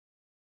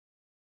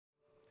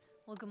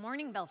Well, good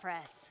morning,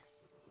 Belpress.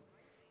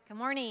 Good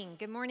morning.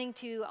 Good morning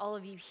to all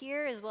of you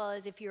here, as well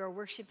as if you are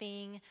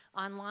worshiping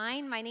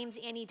online. My name's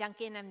Annie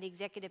Duncan. I'm the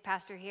executive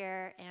pastor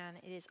here, and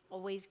it is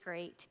always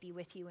great to be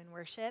with you in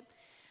worship.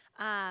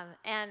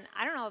 And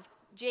I don't know if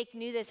Jake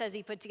knew this as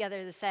he put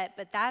together the set,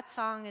 but that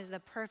song is the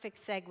perfect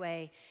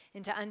segue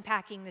into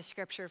unpacking the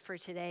scripture for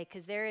today,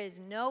 because there is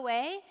no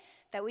way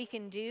that we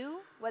can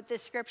do what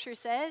this scripture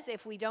says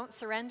if we don't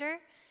surrender,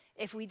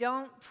 if we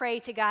don't pray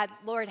to God,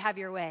 Lord, have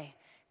your way,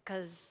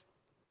 because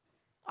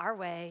our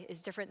way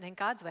is different than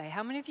God's way.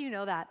 How many of you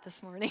know that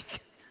this morning?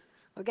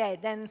 Okay,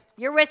 then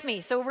you're with me.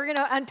 So we're going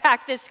to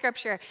unpack this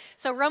scripture.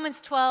 So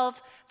Romans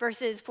 12,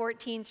 verses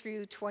 14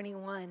 through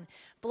 21.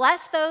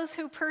 Bless those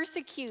who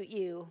persecute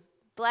you.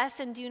 Bless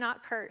and do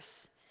not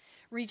curse.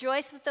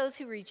 Rejoice with those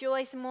who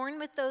rejoice. Mourn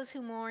with those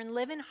who mourn.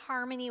 Live in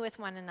harmony with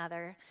one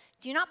another.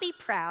 Do not be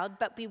proud,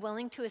 but be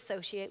willing to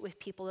associate with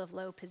people of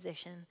low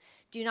position.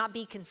 Do not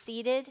be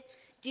conceited.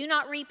 Do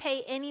not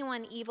repay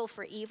anyone evil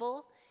for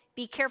evil.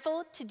 Be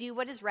careful to do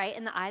what is right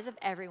in the eyes of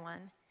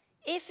everyone.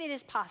 If it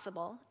is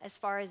possible, as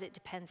far as it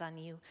depends on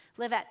you,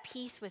 live at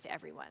peace with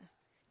everyone.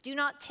 Do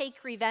not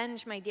take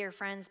revenge, my dear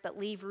friends, but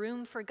leave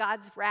room for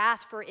God's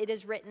wrath, for it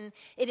is written,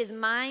 "It is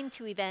mine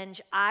to avenge,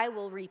 I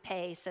will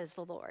repay," says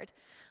the Lord.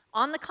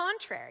 On the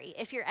contrary,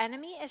 if your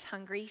enemy is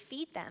hungry,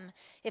 feed them.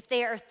 If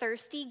they are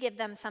thirsty, give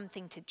them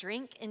something to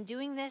drink. In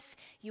doing this,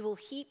 you will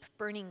heap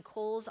burning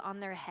coals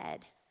on their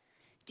head.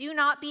 Do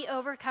not be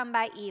overcome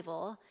by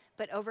evil,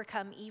 but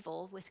overcome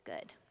evil with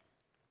good.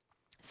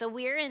 So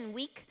we're in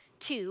week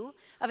 2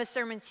 of a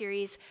sermon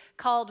series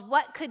called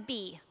What Could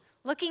Be,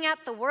 looking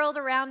at the world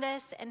around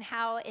us and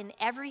how in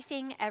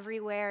everything,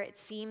 everywhere, it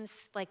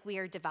seems like we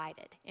are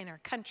divided. In our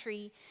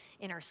country,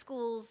 in our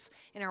schools,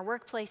 in our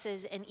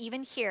workplaces, and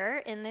even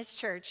here in this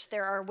church,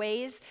 there are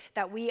ways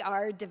that we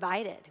are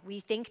divided. We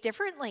think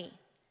differently.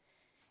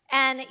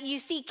 And you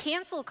see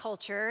cancel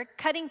culture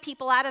cutting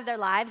people out of their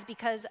lives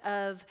because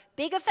of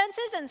big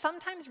offenses and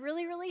sometimes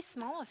really, really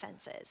small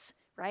offenses,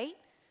 right?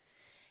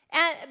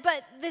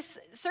 But this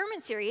sermon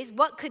series,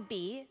 What Could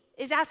Be,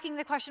 is asking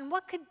the question,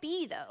 what could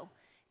be, though,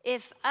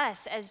 if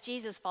us as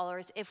Jesus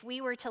followers, if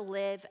we were to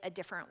live a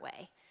different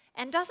way?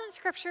 And doesn't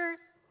Scripture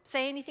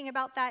say anything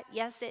about that?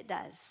 Yes, it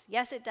does.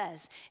 Yes, it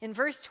does. In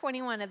verse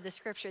 21 of the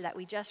Scripture that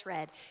we just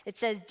read, it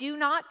says, "Do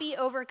not be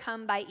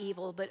overcome by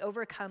evil, but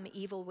overcome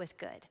evil with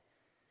good."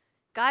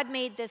 God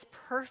made this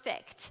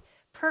perfect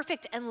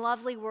and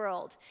lovely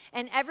world,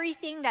 and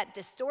everything that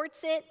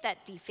distorts it,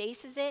 that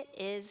defaces it,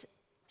 is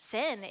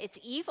sin. It's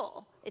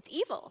evil. It's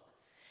evil.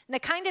 And the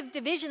kind of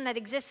division that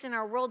exists in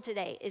our world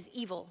today is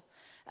evil.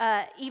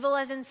 Evil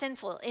as in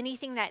sinful,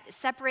 anything that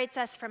separates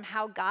us from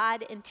how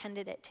God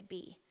intended it to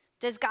be.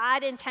 Does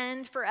God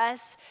intend for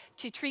us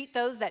to treat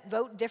those that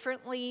vote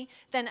differently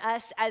than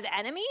us as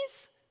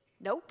enemies?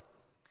 Nope.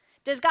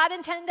 Does God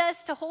intend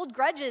us to hold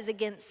grudges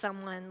against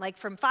someone like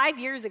from 5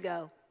 years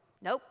ago?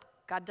 Nope,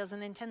 God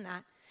doesn't intend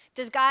that.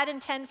 Does God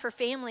intend for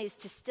families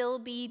to still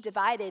be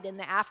divided in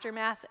the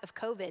aftermath of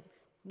COVID?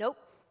 Nope,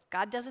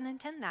 God doesn't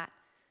intend that.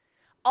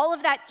 All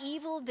of that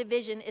evil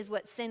division is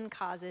what sin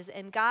causes,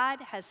 and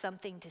God has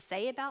something to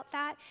say about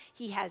that.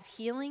 He has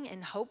healing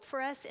and hope for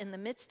us in the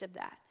midst of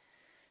that.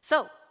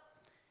 So,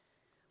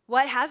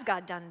 what has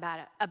God done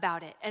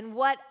about it, and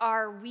what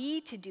are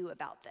we to do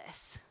about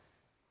this?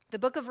 The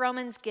book of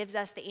Romans gives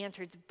us the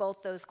answer to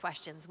both those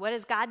questions. What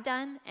has God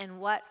done, and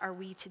what are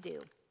we to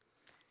do?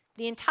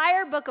 The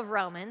entire book of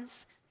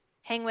Romans,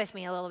 hang with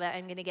me a little bit,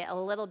 I'm going to get a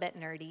little bit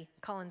nerdy.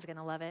 Colin's going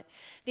to love it.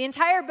 The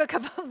entire book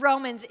of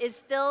Romans is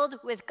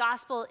filled with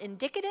gospel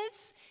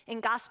indicatives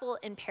and gospel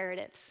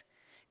imperatives.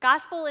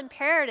 Gospel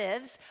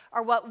imperatives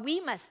are what we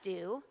must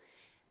do,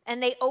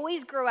 and they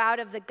always grow out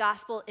of the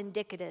gospel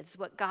indicatives,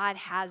 what God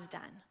has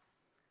done.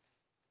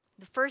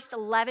 The first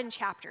 11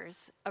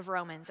 chapters of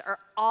Romans are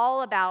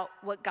all about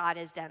what God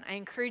has done. I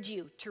encourage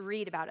you to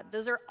read about it.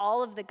 Those are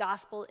all of the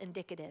gospel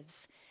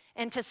indicatives.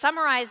 And to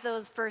summarize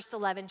those first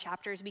 11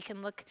 chapters, we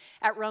can look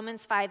at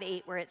Romans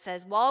 5:8, where it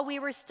says, "While we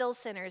were still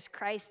sinners,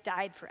 Christ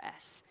died for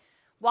us.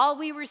 While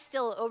we were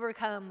still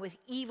overcome with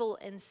evil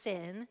and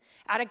sin,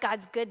 out of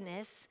God's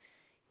goodness,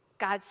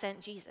 God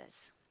sent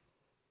Jesus."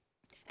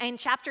 And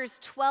chapters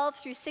 12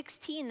 through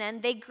 16,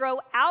 then, they grow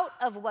out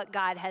of what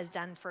God has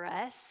done for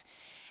us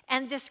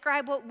and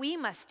describe what we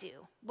must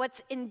do,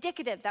 what's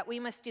indicative that we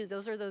must do.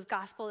 Those are those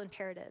gospel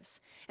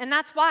imperatives. And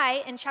that's why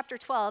in chapter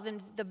 12,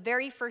 in the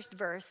very first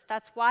verse,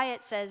 that's why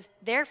it says,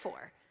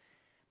 "Therefore."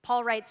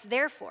 Paul writes,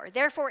 "Therefore,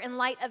 in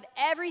light of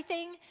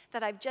everything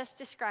that I've just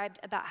described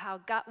about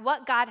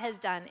what God has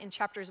done in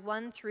chapters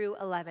 1 through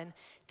 11,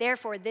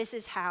 therefore, this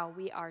is how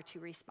we are to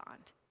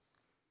respond."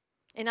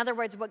 In other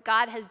words, what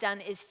God has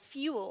done is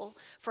fuel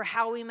for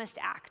how we must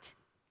act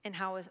and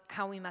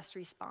how we must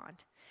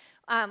respond.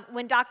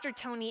 When Dr.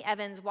 Tony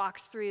Evans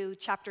walks through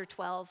chapter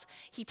 12,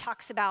 he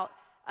talks about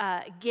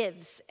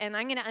gives, and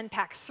I'm going to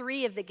unpack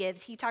 3 of the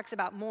gives. He talks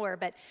about more,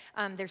 but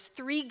there's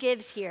 3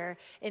 gives here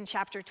in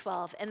chapter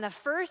 12. And the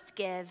first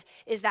give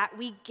is that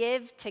we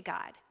give to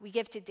God. We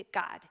give to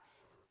God.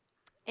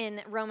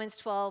 In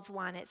Romans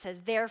 12:1, it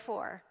says,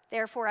 Therefore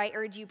I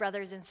urge you,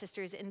 brothers and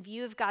sisters, in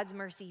view of God's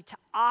mercy, to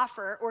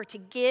offer or to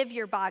give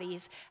your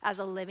bodies as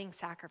a living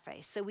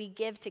sacrifice. So we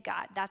give to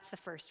God. That's the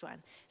first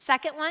one.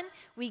 Second one,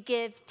 we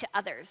give to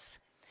others.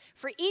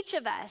 For each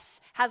of us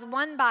has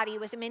one body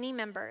with many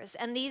members,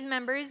 and these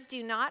members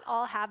do not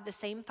all have the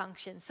same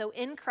function. So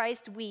in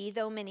Christ, we,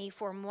 though many,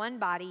 form one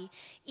body.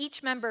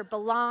 Each member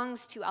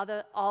belongs to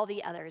all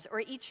the others,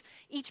 or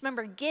each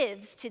member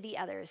gives to the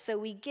others. So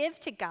we give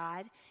to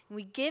God, and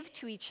we give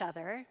to each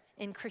other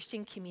in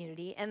Christian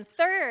community. And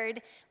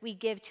third, we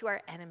give to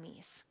our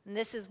enemies. And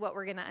this is what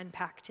we're going to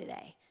unpack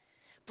today.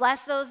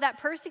 Bless those that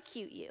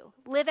persecute you.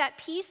 Live at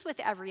peace with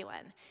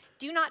everyone.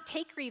 Do not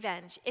take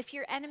revenge. If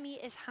your enemy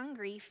is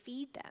hungry,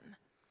 feed them.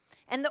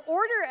 And the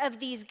order of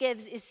these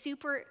gives is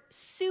super,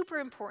 super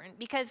important,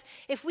 because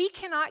if we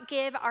cannot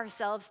give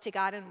ourselves to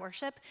God in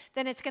worship,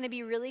 then it's going to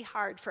be really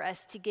hard for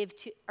us to give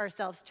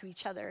ourselves to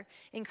each other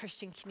in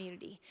Christian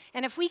community.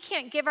 And if we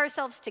can't give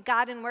ourselves to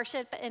God in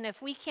worship, and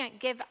if we can't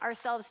give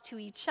ourselves to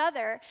each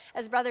other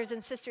as brothers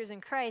and sisters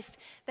in Christ,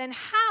 then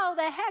how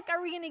the heck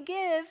are we going to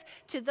give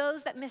to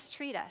those that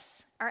mistreat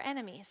us, our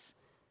enemies,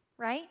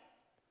 right?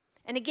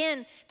 And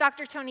again,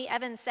 Dr. Tony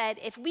Evans said,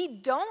 if we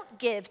don't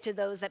give to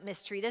those that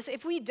mistreat us,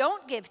 if we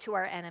don't give to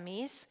our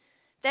enemies,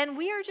 then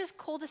we are just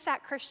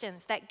cul-de-sac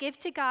Christians that give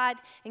to God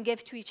and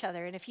give to each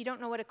other. And if you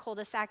don't know what a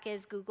cul-de-sac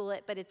is, Google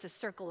it, but it's a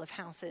circle of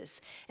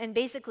houses. And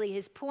basically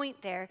his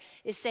point there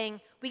is saying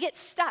we get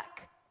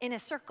stuck in a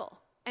circle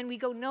and we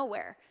go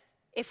nowhere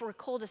if we're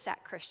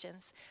cul-de-sac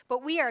Christians.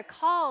 But we are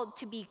called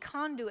to be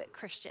conduit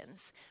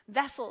Christians,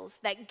 vessels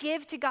that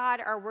give to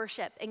God our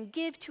worship and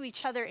give to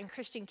each other in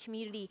Christian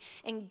community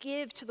and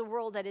give to the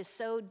world that is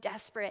so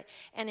desperate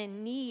and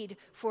in need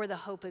for the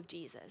hope of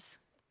Jesus.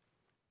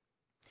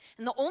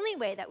 And the only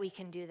way that we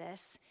can do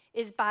this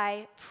is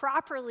by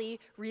properly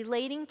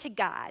relating to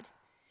God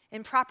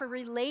and proper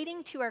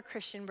relating to our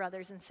Christian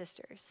brothers and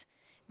sisters.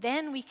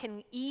 Then we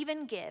can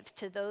even give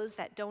to those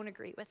that don't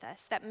agree with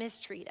us, that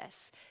mistreat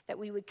us, that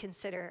we would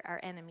consider our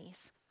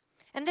enemies.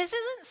 And this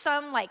isn't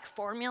some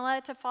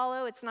formula to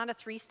follow. It's not a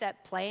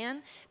 3-step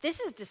plan. This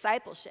is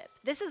discipleship.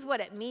 This is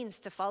what it means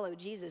to follow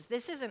Jesus.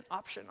 This isn't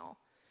optional.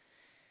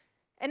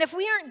 And if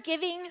we aren't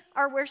giving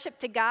our worship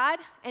to God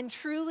and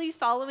truly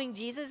following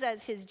Jesus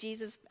as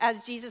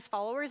Jesus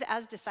followers,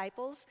 as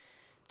disciples,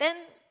 then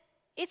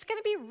it's going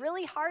to be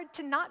really hard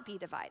to not be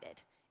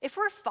divided. If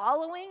we're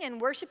following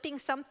and worshiping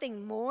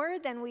something more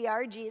than we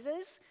are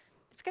Jesus,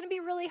 it's going to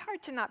be really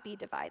hard to not be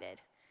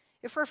divided.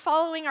 If we're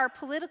following our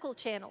political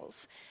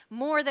channels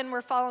more than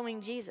we're following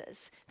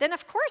Jesus, then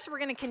of course we're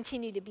going to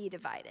continue to be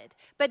divided.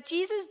 But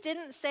Jesus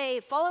didn't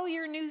say, follow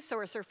your news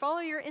source or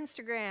follow your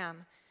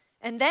Instagram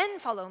and then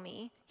follow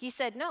me. He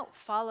said, no,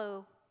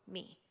 follow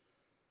me.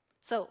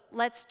 So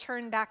let's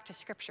turn back to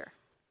Scripture.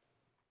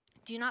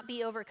 Do not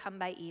be overcome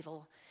by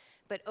evil,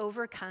 but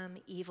overcome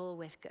evil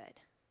with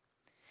good.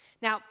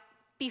 Now,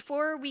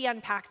 before we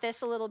unpack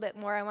this a little bit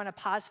more, I want to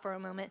pause for a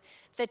moment.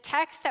 The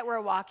text that we're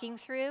walking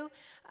through,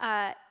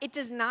 it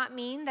does not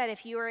mean that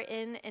if you are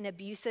in an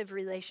abusive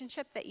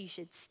relationship that you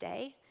should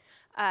stay.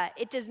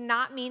 It does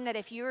not mean that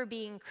if you are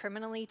being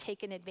criminally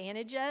taken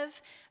advantage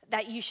of,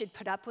 that you should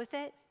put up with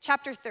it.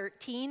 Chapter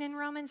 13 in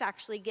Romans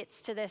actually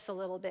gets to this a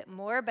little bit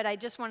more, but I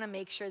just want to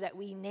make sure that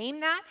we name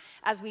that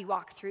as we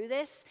walk through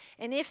this.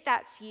 And if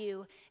that's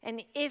you,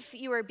 and if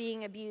you are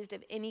being abused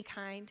of any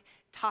kind,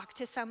 talk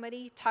to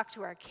somebody, talk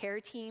to our care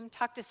team,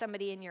 talk to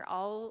somebody in your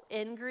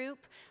all-in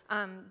group,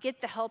 get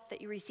the help that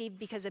you receive,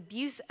 because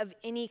abuse of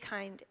any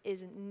kind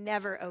is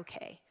never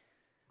okay,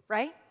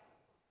 right?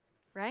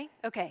 Right?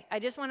 Okay, I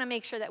just want to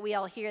make sure that we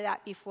all hear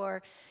that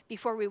before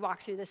we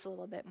walk through this a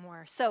little bit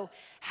more. So,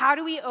 how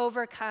do we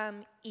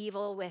overcome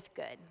evil with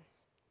good?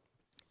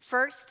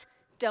 First,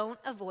 don't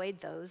avoid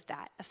those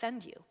that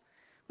offend you.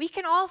 We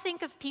can all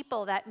think of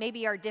people that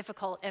maybe are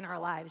difficult in our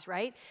lives,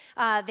 right?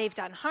 They've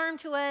done harm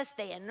to us,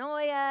 they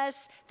annoy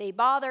us, they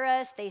bother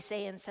us, they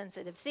say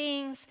insensitive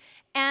things,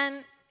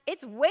 and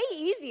it's way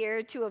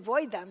easier to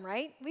avoid them,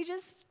 right? We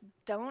just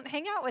don't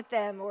hang out with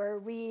them or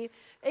we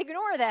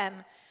ignore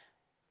them.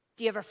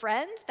 Do you have a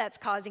friend that's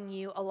causing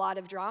you a lot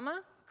of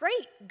drama?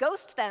 Great,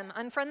 ghost them,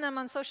 unfriend them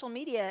on social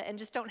media, and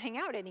just don't hang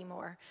out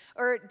anymore.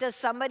 Or does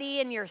somebody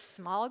in your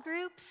small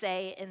group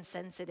say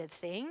insensitive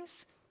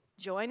things?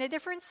 Join a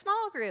different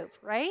small group,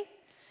 right?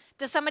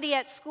 Does somebody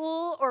at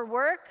school or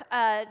work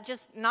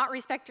just not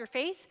respect your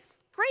faith?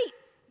 Great,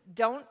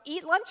 don't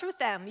eat lunch with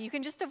them. You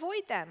can just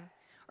avoid them.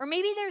 Or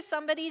maybe there's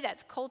somebody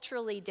that's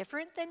culturally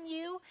different than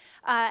you,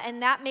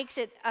 and that makes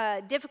it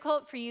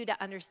difficult for you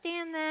to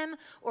understand them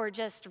or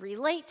just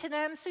relate to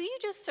them. So you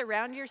just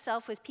surround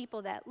yourself with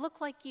people that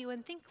look like you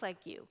and think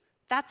like you.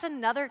 That's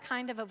another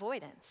kind of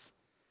avoidance.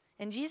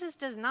 And Jesus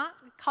does not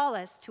call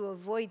us to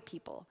avoid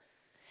people.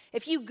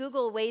 If you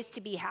Google ways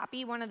to be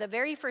happy, one of the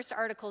very first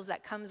articles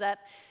that comes up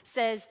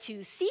says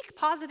to seek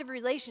positive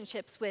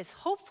relationships with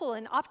hopeful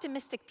and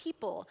optimistic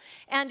people.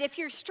 And if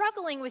you're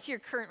struggling with your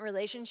current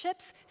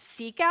relationships,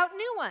 seek out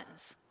new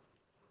ones.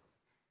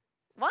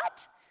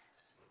 What?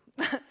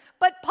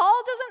 But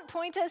Paul doesn't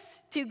point us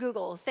to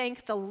Google.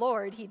 Thank the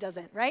Lord he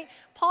doesn't, right?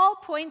 Paul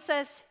points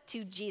us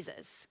to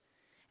Jesus.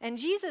 And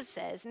Jesus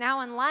says,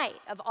 now in light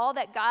of all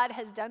that God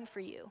has done for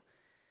you,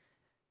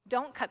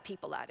 don't cut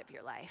people out of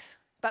your life,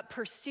 but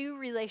pursue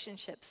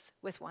relationships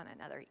with one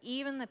another,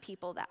 even the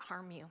people that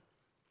harm you.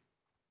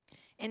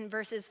 In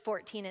verses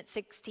 14 and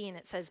 16,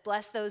 it says,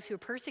 bless those who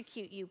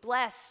persecute you,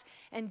 bless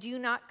and do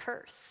not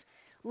curse.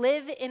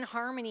 Live in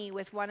harmony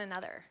with one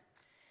another.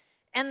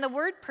 And the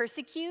word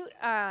persecute,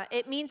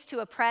 it means to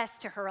oppress,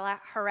 to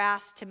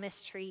harass, to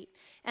mistreat.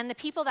 And the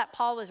people that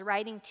Paul was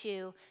writing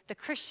to, the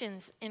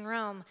Christians in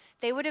Rome,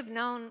 they would have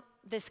known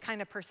this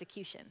kind of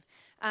persecution.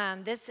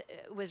 This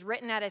was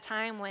written at a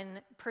time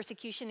when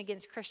persecution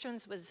against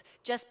Christians was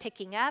just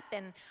picking up,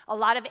 and a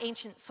lot of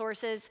ancient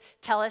sources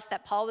tell us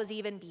that Paul was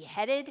even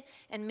beheaded,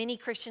 and many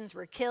Christians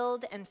were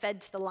killed and fed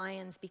to the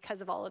lions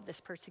because of all of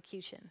this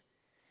persecution.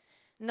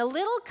 And the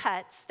little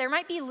cuts, there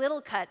might be little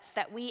cuts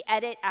that we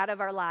edit out of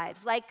our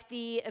lives, like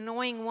the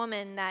annoying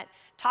woman that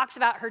talks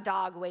about her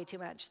dog way too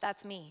much.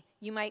 That's me.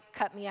 You might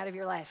cut me out of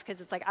your life because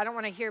it's like, I don't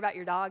want to hear about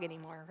your dog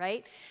anymore,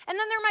 right? And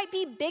then there might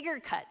be bigger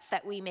cuts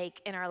that we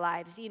make in our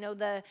lives. You know,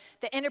 the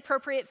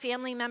inappropriate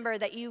family member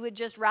that you would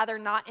just rather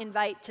not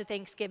invite to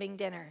Thanksgiving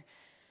dinner.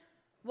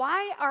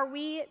 Why are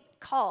we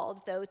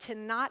called, though, to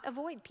not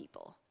avoid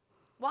people?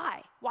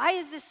 Why? Why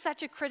is this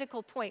such a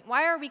critical point?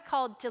 Why are we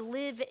called to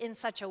live in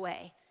such a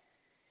way?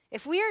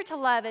 If we are to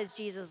love as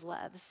Jesus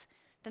loves,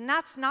 then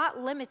that's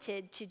not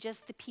limited to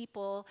just the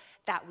people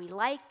that we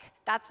like.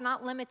 That's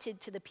not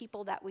limited to the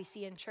people that we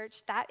see in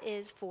church. That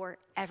is for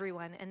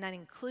everyone, and that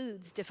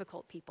includes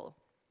difficult people.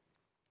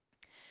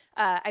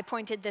 I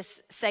pointed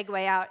this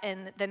segue out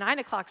in the 9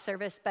 o'clock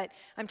service, but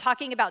I'm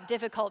talking about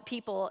difficult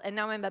people, and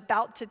now I'm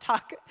about to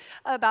talk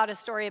about a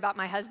story about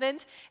my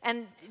husband.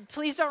 And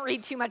please don't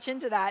read too much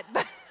into that,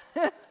 but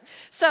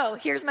so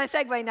here's my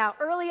segue now.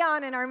 Early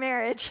on in our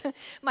marriage,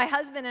 my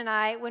husband and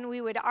I, when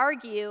we would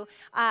argue,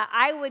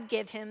 I would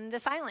give him the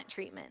silent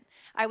treatment.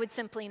 I would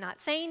simply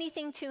not say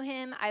anything to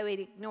him. I would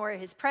ignore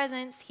his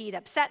presence. He'd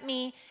upset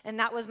me, and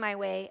that was my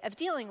way of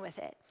dealing with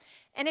it.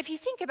 And if you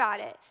think about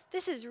it,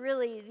 this is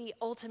really the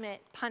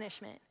ultimate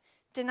punishment.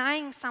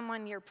 Denying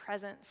someone your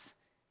presence.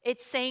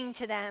 It's saying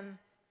to them,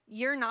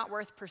 you're not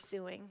worth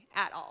pursuing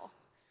at all.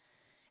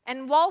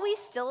 And while we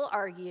still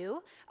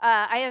argue,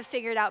 I have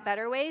figured out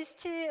better ways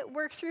to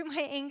work through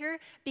my anger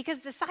because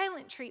the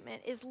silent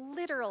treatment is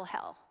literal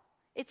hell.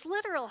 It's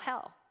literal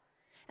hell.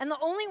 And the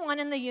only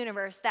one in the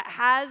universe that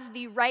has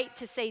the right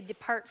to say,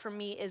 depart from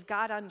me, is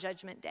God on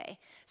Judgment Day.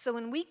 So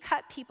when we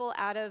cut people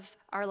out of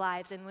our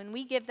lives and when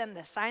we give them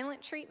the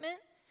silent treatment,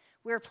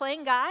 we're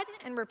playing God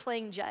and we're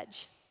playing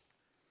judge.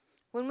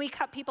 When we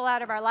cut people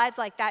out of our lives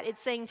like that,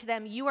 it's saying to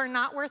them, you are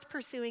not worth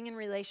pursuing in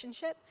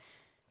relationship.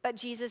 But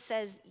Jesus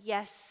says,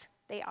 yes,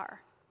 they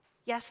are.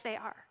 Yes, they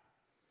are.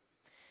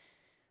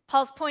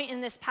 Paul's point in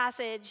this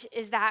passage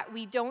is that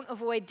we don't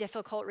avoid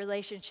difficult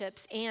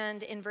relationships.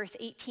 And in verse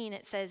 18,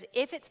 it says,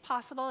 if it's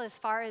possible, as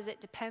far as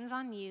it depends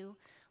on you,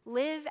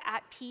 live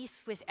at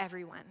peace with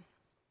everyone.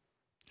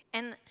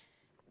 And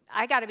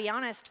I got to be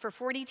honest, for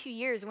 42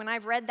 years, when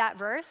I've read that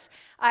verse,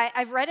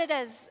 I've read it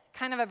as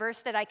kind of a verse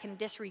that I can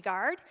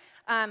disregard.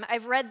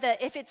 I've read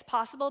the if it's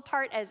possible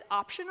part as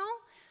optional.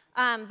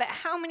 But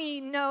how many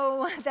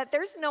know that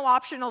there's no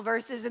optional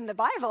verses in the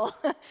Bible?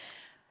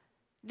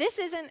 This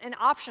isn't an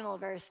optional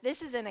verse.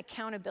 This is an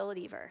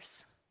accountability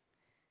verse.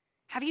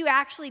 Have you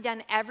actually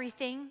done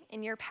everything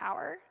in your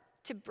power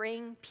to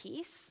bring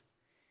peace?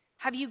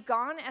 Have you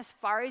gone as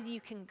far as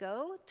you can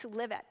go to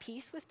live at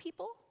peace with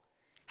people?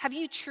 Have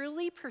you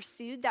truly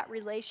pursued that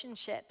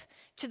relationship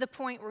to the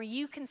point where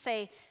you can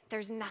say,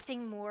 there's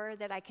nothing more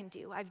that I can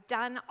do. I've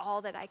done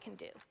all that I can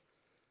do.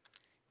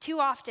 Too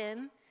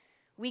often,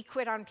 we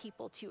quit on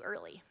people too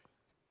early.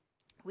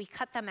 We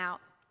cut them out,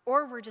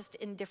 or we're just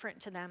indifferent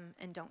to them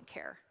and don't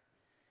care.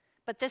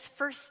 But this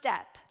first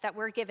step that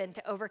we're given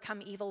to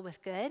overcome evil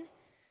with good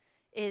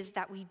is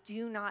that we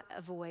do not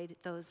avoid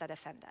those that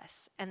offend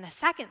us. And the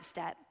second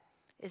step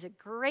is a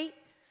great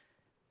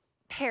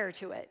pair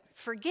to it.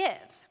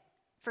 Forgive.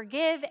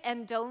 Forgive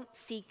and don't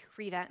seek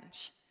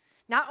revenge.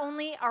 Not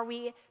only are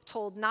we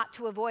told not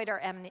to avoid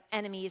our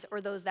enemies or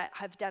those that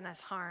have done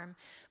us harm,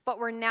 but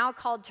we're now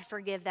called to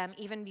forgive them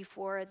even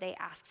before they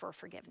ask for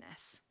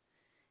forgiveness.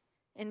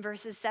 In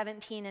verses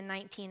 17 and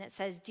 19, it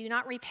says, do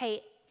not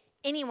repay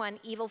anyone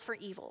evil for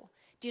evil.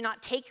 Do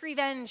not take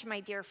revenge, my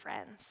dear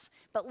friends,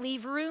 but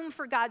leave room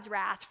for God's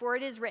wrath, for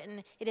it is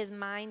written, it is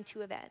mine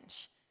to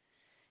avenge.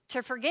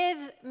 To forgive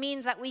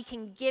means that we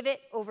can give it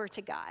over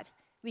to God.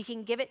 We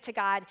can give it to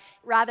God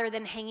rather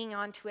than hanging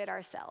on to it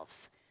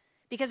ourselves.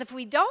 Because if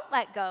we don't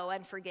let go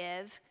and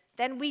forgive,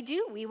 then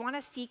we want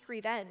to seek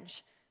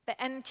revenge. But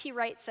N.T.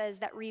 Wright says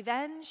that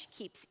revenge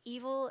keeps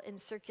evil in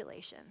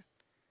circulation.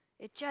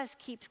 It just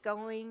keeps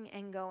going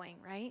and going,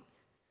 right?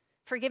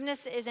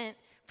 Forgiveness isn't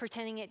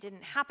pretending it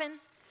didn't happen.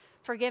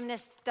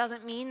 Forgiveness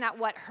doesn't mean that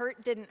what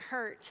hurt didn't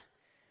hurt.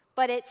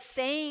 But it's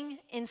saying,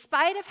 in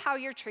spite of how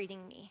you're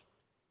treating me,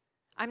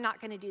 I'm not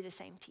going to do the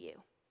same to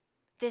you.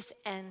 This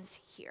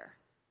ends here.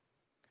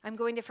 I'm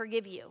going to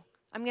forgive you.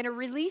 I'm going to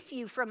release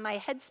you from my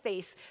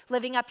headspace,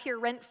 living up here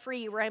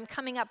rent-free, where I'm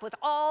coming up with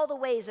all the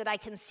ways that I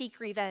can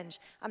seek revenge.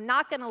 I'm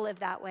not going to live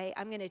that way.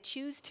 I'm going to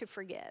choose to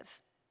forgive.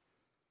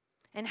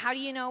 And how do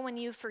you know when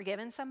you've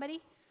forgiven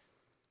somebody?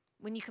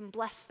 When you can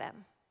bless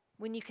them,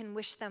 when you can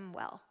wish them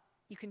well.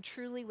 You can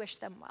truly wish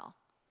them well.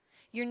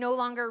 You're no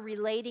longer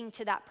relating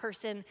to that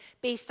person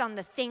based on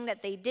the thing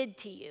that they did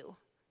to you,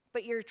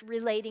 but you're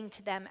relating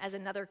to them as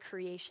another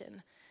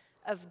creation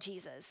of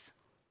Jesus.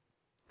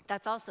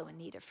 That's also in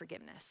need of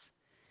forgiveness.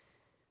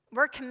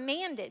 We're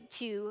commanded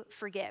to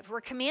forgive. We're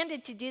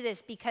commanded to do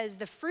this because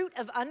the fruit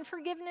of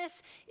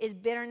unforgiveness is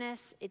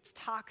bitterness, it's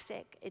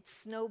toxic, it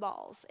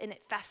snowballs, and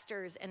it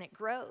festers and it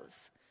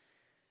grows.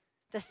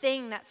 The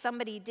thing that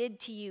somebody did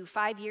to you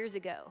 5 years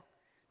ago,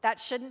 that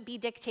shouldn't be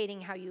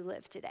dictating how you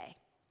live today.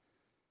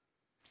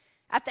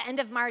 At the end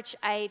of March,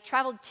 I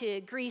traveled to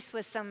Greece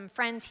with some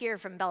friends here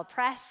from Bell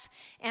Press,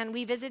 and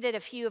we visited a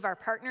few of our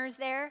partners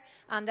there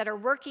that are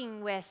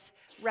working with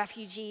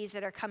refugees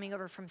that are coming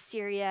over from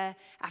Syria,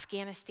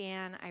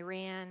 Afghanistan,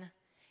 Iran.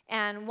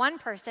 And one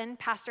person,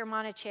 Pastor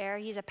Monachair,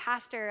 he's a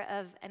pastor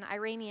of an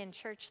Iranian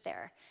church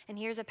there. And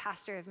here's a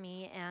pastor of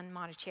me and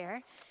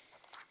Monachair.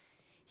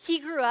 He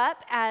grew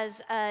up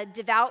as a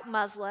devout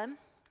Muslim.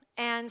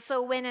 And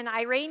so when an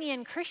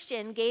Iranian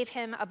Christian gave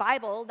him a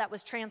Bible that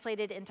was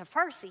translated into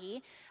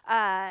Farsi,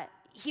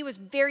 he was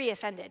very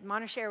offended.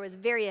 Monachair was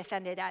very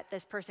offended at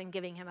this person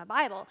giving him a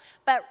Bible.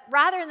 But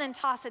rather than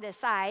toss it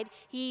aside,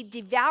 he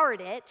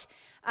devoured it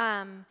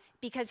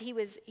because he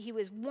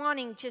was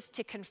wanting just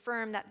to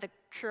confirm that the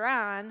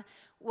Quran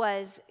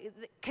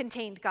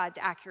contained God's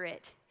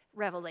accurate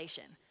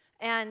revelation.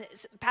 And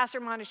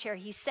Pastor Monachair,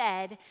 he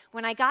said,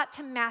 when I got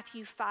to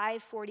Matthew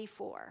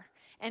 5:44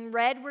 and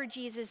read where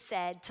Jesus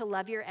said to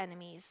love your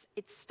enemies,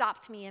 it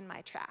stopped me in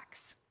my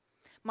tracks.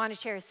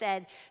 Monachair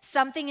said,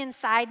 something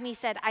inside me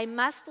said, I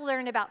must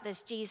learn about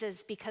this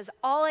Jesus because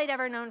all I'd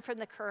ever known from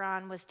the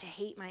Quran was to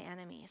hate my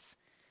enemies.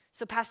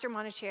 So Pastor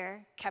Monachair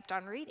kept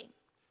on reading.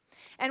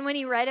 And when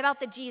he read about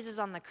the Jesus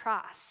on the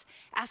cross,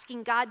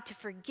 asking God to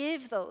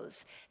forgive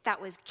those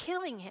that was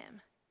killing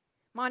him,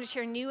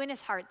 Monachair knew in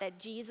his heart that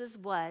Jesus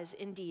was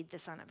indeed the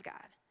Son of God.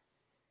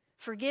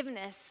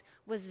 Forgiveness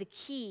was the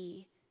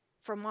key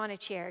for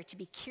Monachair to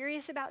be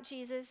curious about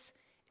Jesus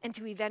and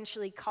to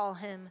eventually call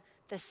him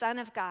the Son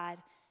of God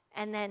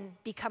and then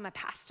become a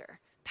pastor,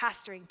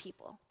 pastoring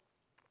people.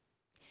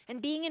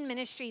 And being in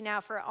ministry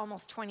now for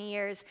almost 20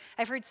 years,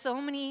 I've heard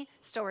so many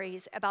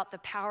stories about the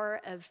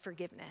power of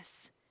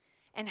forgiveness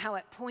and how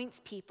it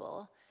points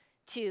people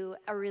to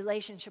a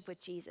relationship with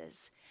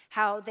Jesus,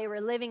 how they were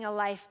living a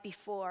life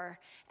before,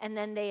 and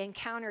then they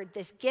encountered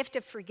this gift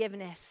of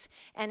forgiveness,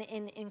 and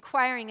in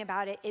inquiring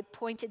about it, it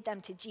pointed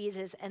them to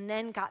Jesus and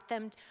then got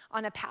them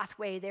on a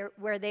pathway there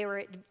where they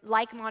were,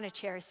 like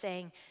Monachair,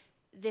 saying,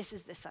 this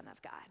is the Son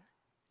of God.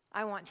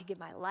 I want to give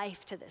my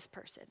life to this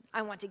person.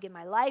 I want to give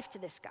my life to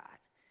this God.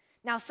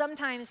 Now,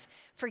 sometimes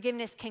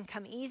forgiveness can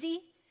come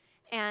easy,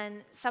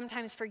 and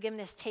sometimes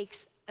forgiveness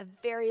takes a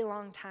very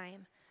long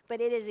time, but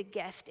it is a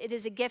gift. It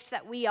is a gift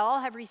that we all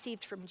have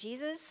received from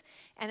Jesus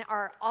and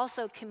are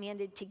also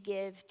commanded to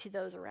give to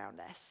those around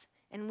us.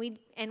 And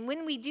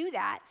when we do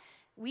that,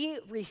 we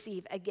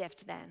receive a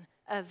gift then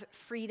of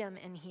freedom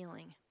and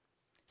healing.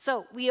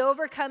 So we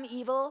overcome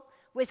evil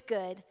with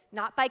good,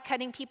 not by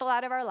cutting people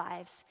out of our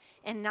lives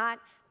and not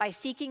by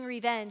seeking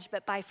revenge,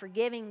 but by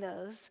forgiving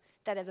those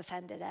that have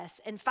offended us.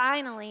 And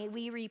finally,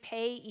 we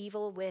repay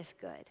evil with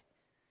good.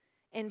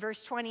 In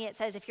verse 20, it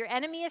says, if your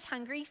enemy is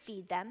hungry,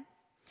 feed them.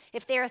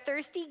 If they are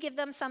thirsty, give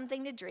them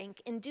something to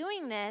drink. In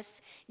doing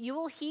this, you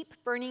will heap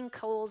burning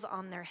coals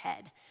on their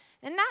head.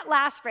 And that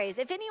last phrase,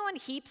 if anyone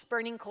heaps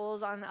burning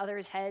coals on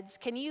others' heads,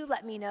 can you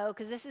let me know?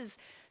 Because this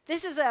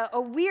is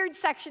a weird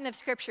section of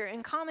Scripture,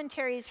 and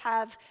commentators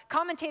have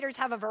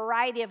a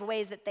variety of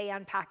ways that they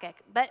unpack it.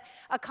 But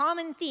a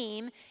common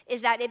theme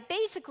is that it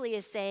basically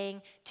is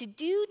saying to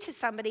do to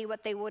somebody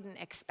what they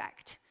wouldn't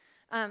expect.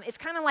 It's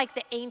kind of like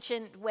the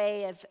ancient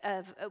way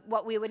of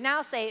what we would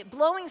now say,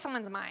 blowing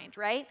someone's mind,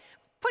 right?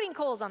 Putting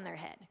coals on their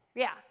head.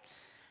 Yeah.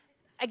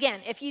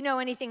 Again, if you know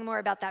anything more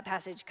about that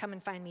passage, come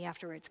and find me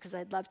afterwards because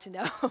I'd love to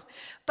know.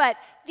 But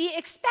the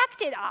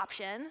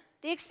option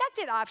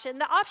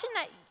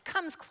that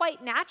comes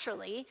quite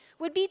naturally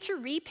would be to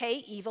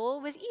repay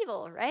evil with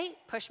evil, right?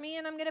 Push me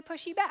and I'm going to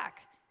push you back.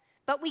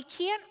 But we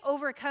can't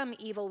overcome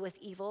evil with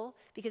evil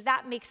because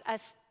that makes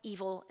us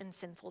evil and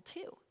sinful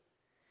too.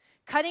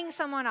 Cutting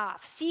someone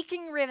off,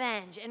 seeking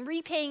revenge, and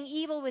repaying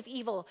evil with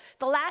evil.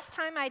 The last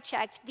time I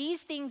checked,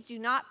 these things do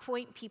not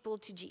point people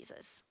to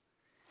Jesus.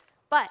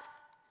 But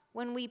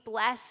when we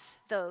bless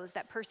those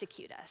that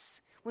persecute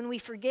us, when we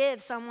forgive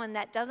someone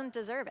that doesn't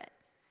deserve it,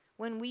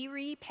 when we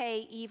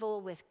repay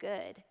evil with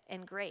good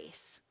and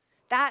grace,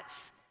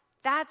 that's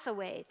a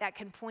way that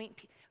can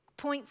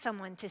point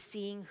someone to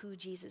seeing who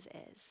Jesus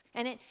is.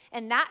 And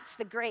that's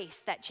the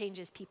grace that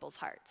changes people's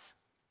hearts.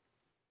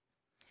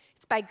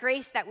 It's by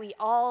grace that we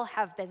all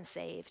have been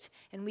saved,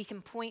 and we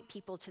can point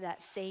people to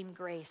that same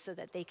grace so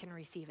that they can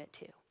receive it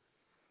too.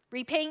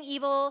 Repaying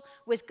evil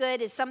with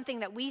good is something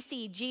that we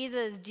see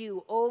Jesus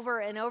do over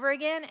and over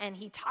again, and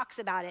he talks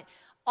about it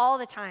all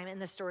the time in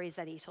the stories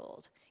that he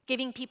told.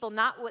 Giving people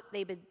not what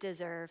they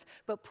deserve,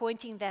 but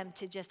pointing them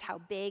to just how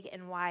big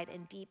and wide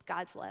and deep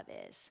God's love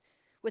is.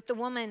 With the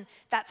woman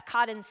that's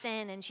caught in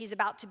sin and she's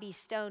about to be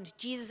stoned,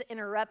 Jesus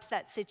interrupts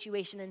that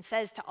situation and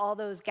says to all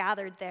those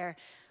gathered there,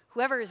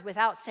 whoever is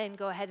without sin,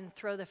 go ahead and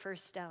throw the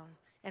first stone.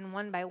 And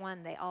one by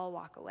one, they all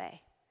walk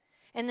away.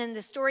 And then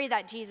the story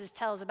that Jesus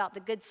tells about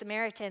the Good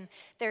Samaritan,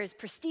 there's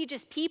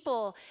prestigious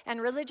people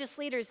and religious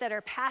leaders that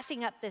are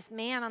passing up this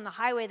man on the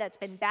highway that's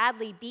been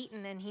badly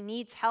beaten and he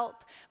needs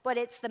help. But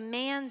it's the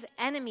man's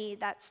enemy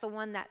that's the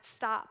one that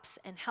stops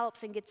and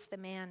helps and gets the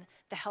man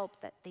the help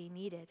that they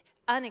needed.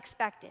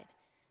 Unexpected,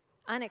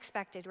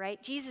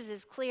 right? Jesus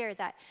is clear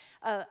that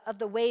of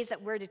the ways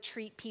that we're to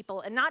treat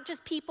people, and not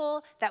just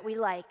people that we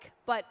like,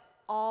 but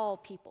all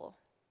people.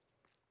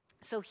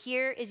 So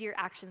here is your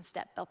action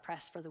step, Bell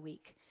Press, for the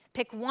week.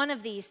 Pick one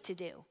of these to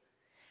do.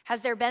 Has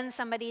there been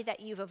somebody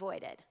that you've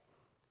avoided?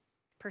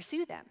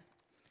 Pursue them.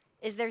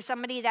 Is there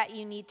somebody that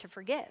you need to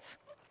forgive?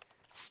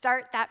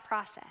 Start that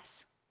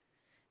process.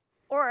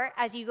 Or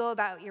as you go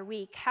about your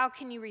week, how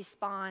can you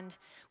respond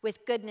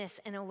with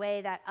goodness in a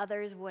way that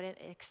others wouldn't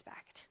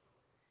expect?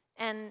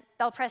 And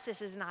Bell Press,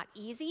 this is not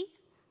easy.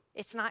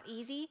 It's not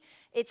easy.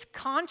 It's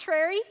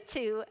contrary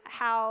to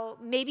how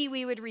maybe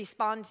we would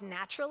respond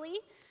naturally.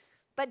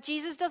 But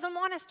Jesus doesn't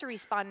want us to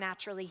respond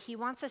naturally. He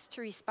wants us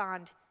to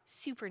respond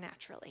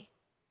supernaturally.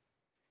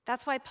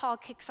 That's why Paul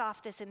kicks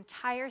off this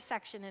entire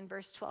section in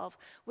verse 12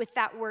 with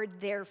that word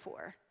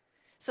therefore.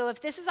 So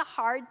if this is a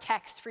hard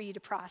text for you to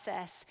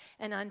process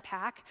and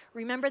unpack,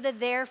 remember the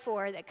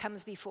therefore that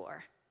comes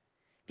before.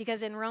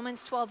 Because in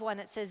Romans 12:1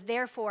 it says,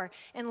 therefore,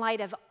 in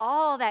light of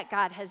all that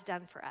God has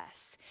done for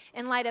us,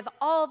 in light of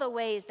all the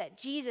ways that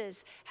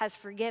Jesus has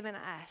forgiven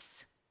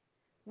us,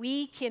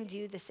 we can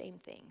do the same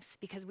things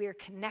because we are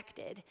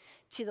connected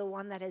to the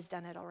one that has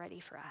done it already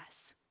for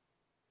us.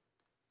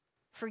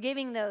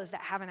 Forgiving those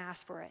that haven't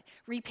asked for it,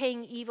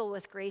 repaying evil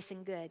with grace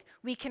and good.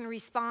 We can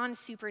respond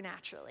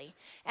supernaturally.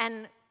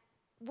 And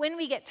when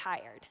we get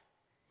tired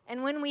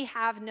and when we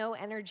have no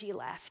energy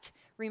left,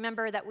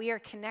 remember that we are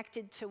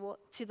connected to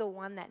the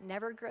one that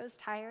never grows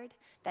tired,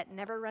 that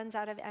never runs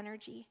out of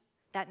energy,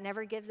 that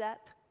never gives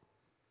up.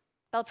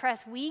 Bell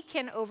Press, we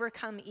can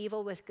overcome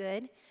evil with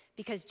good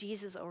because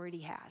Jesus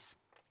already has.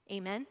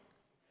 Amen?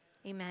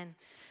 Amen.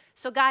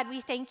 So God, we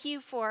thank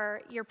you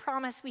for your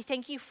promise. We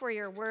thank you for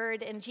your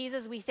word. And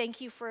Jesus, we thank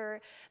you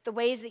for the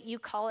ways that you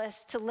call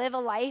us to live a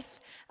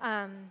life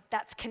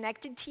that's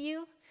connected to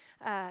you.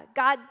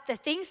 God, the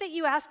things that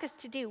you ask us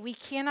to do, we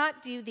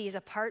cannot do these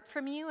apart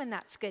from you, and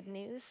that's good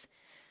news.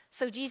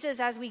 So Jesus,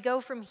 as we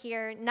go from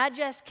here, nudge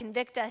us,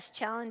 convict us,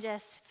 challenge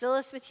us, fill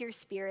us with your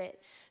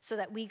spirit so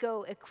that we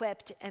go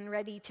equipped and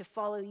ready to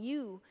follow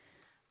you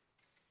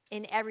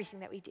in everything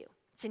that we do.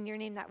 It's in your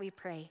name that we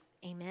pray.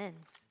 Amen.